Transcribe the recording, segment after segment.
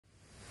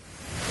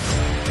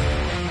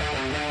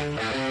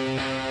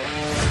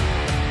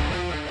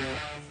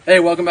Hey,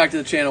 welcome back to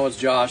the channel. It's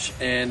Josh,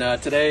 and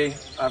today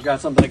I've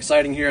got something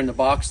exciting here in the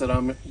box that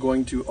I'm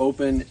going to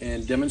open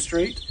and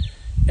demonstrate.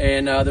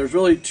 And there's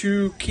really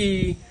two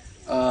key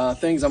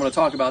things I'm going to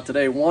talk about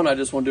today. One, I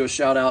just want to do a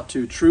shout out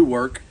to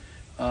TrueWork,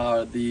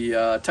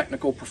 the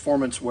technical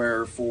performance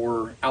wear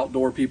for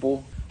outdoor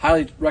people.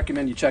 Highly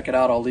recommend you check it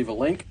out. I'll leave a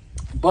link.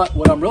 But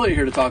what I'm really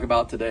here to talk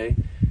about today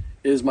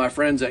is my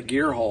friends at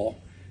BucketHaul.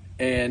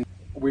 And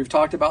we've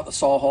talked about the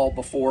Sawhaul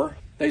before.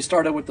 They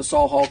started with the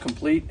Sawhaul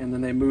Complete, and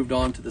then they moved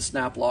on to the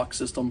Snap-Lok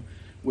system,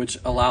 which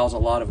allows a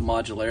lot of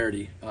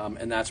modularity,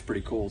 and that's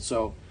pretty cool.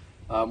 So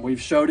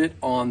we've showed it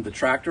on the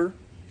tractor,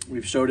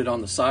 we've showed it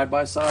on the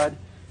side-by-side,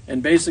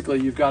 and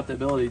basically you've got the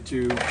ability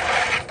to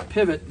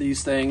pivot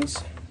these things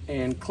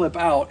and clip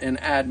out and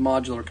add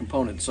modular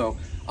components. So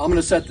I'm going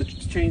to set the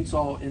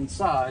chainsaw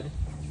inside.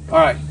 All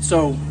right,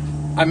 so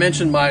I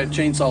mentioned my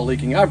chainsaw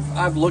leaking.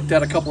 I've looked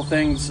at a couple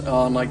things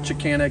on like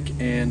Chicanic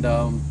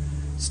and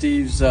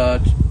Steve's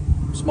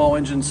Small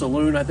Engine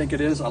Saloon, I think it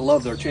is. I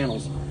love their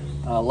channels.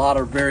 A lot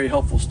of very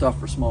helpful stuff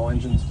for small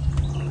engines.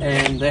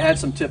 And they had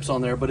some tips on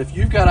there. But if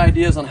you've got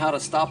ideas on how to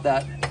stop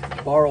that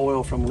bar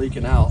oil from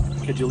leaking out,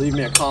 could you leave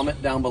me a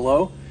comment down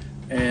below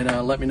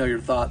and let me know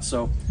your thoughts.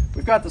 So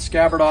we've got the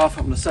scabbard off.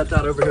 I'm going to set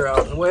that over here out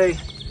of the way.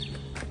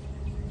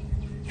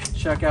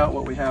 Check out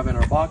what we have in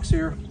our box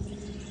here.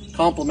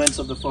 Compliments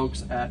of the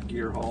folks at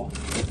BucketHaul,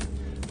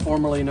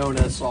 formerly known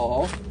as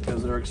Sawhaul,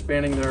 because they're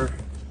expanding their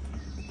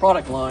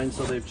product line,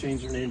 so they've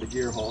changed their name to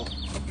BucketHaul.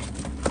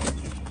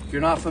 If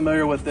you're not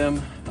familiar with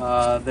them,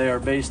 they are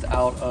based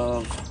out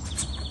of,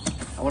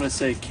 I want to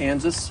say,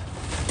 Kansas.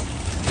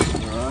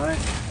 All right.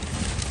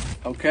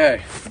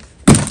 Okay.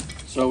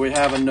 So we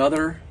have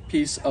another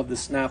piece of the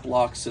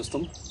Snap-Lok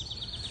system.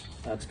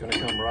 That's going to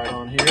come right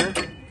on here.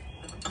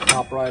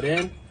 Pop right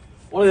in.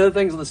 One of the other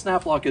things on the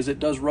Snap-Lok is it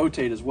does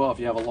rotate as well if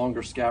you have a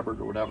longer scabbard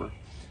or whatever.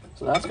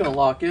 So that's going to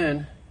lock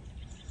in.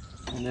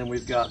 And then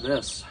we've got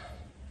this,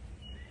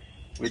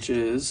 which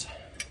is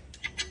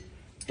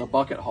the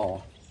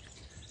BucketHaul.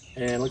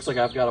 And it looks like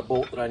I've got a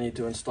bolt that I need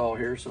to install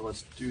here, so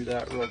let's do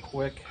that real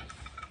quick,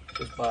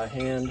 just by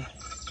hand.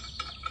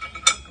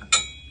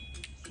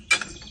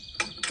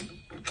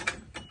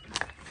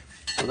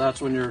 So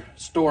that's when you're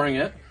storing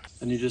it,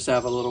 and you just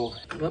have a little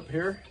clip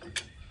here.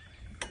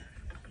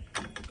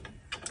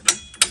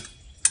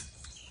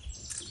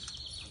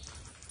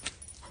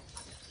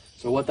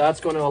 So what that's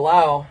going to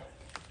allow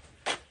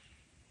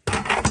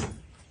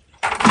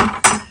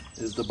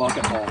is the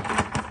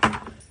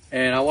BucketHaul.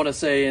 And I want to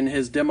say in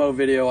his demo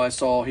video I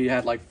saw he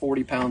had like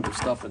 40 pounds of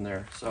stuff in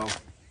there. So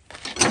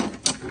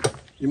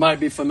you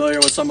might be familiar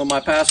with some of my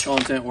past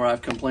content where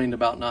I've complained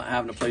about not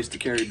having a place to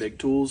carry big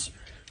tools.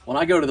 When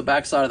I go to the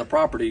back side of the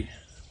property,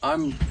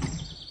 I'm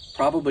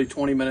probably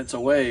 20 minutes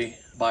away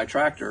by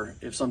tractor.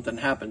 If something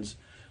happens,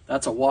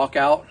 that's a walk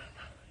out,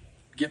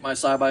 get my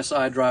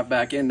side-by-side, drive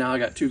back in. Now I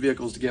got two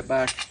vehicles to get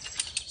back.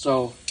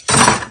 So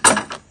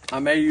I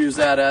may use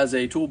that as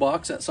a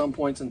toolbox at some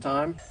points in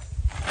time.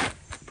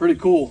 Pretty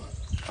cool.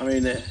 I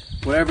mean,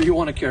 whatever you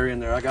want to carry in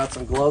there. I got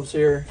some gloves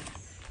here.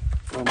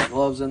 Throw my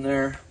gloves in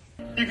there.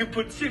 You can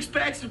put 6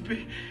 packs of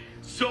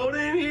soda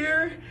in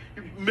here,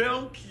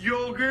 milk,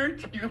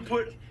 yogurt. You can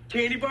put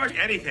candy bars,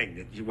 anything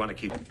that you want to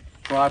keep.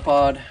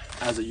 Tripod.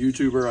 As a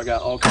YouTuber, I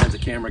got all kinds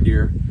of camera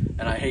gear,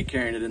 and I hate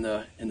carrying it in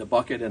the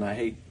bucket, and I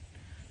hate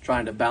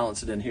trying to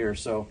balance it in here.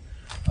 So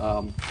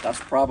that's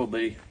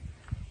probably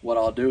what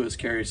I'll do, is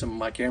carry some of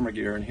my camera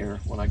gear in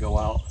here when I go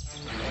out.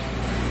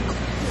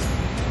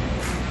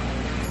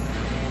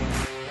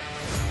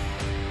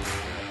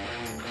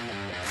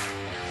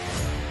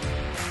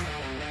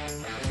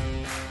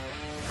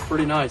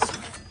 Pretty nice.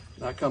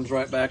 That comes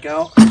right back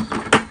out.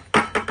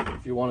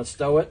 If you want to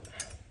stow it,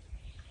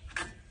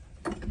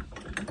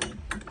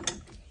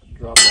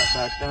 drop that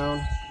back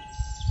down.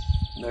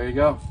 And there you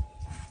go.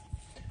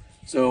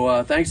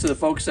 So thanks to the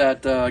folks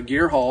at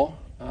BucketHaul,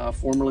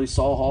 formerly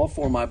Sawhaul,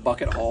 for my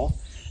BucketHaul.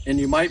 And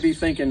you might be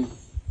thinking,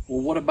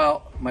 well, what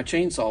about my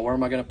chainsaw? Where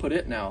am I going to put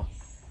it now?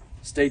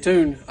 Stay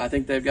tuned. I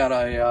think they've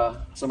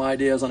got some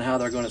ideas on how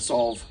they're going to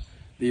solve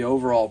the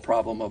overall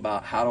problem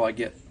about how do I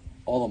get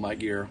all of my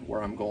gear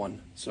where I'm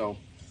going. So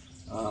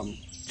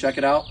check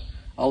it out.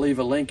 I'll leave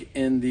a link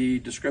in the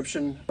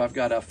description. I've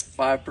got a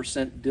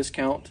 5%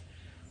 discount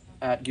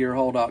at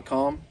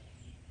gearhaul.com.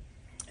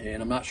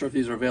 And I'm not sure if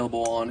these are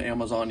available on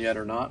Amazon yet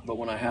or not, but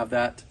when I have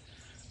that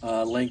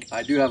link,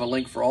 I do have a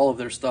link for all of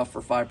their stuff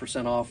for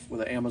 5% off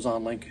with an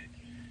Amazon link,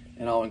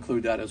 and I'll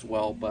include that as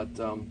well. But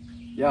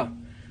yeah,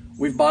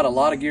 we've bought a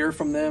lot of gear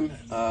from them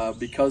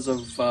because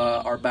of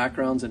our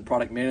backgrounds in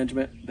product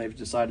management. They've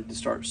decided to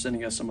start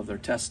sending us some of their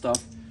test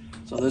stuff.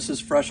 So this is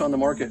fresh on the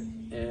market,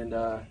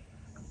 and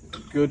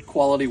good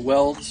quality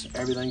welds.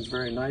 Everything's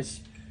very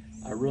nice.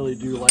 I really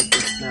do like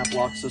this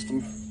Snap-Lok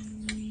system.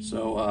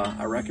 So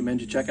I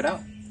recommend you check it out.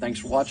 Thanks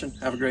for watching.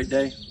 Have a great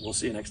day. We'll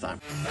see you next time.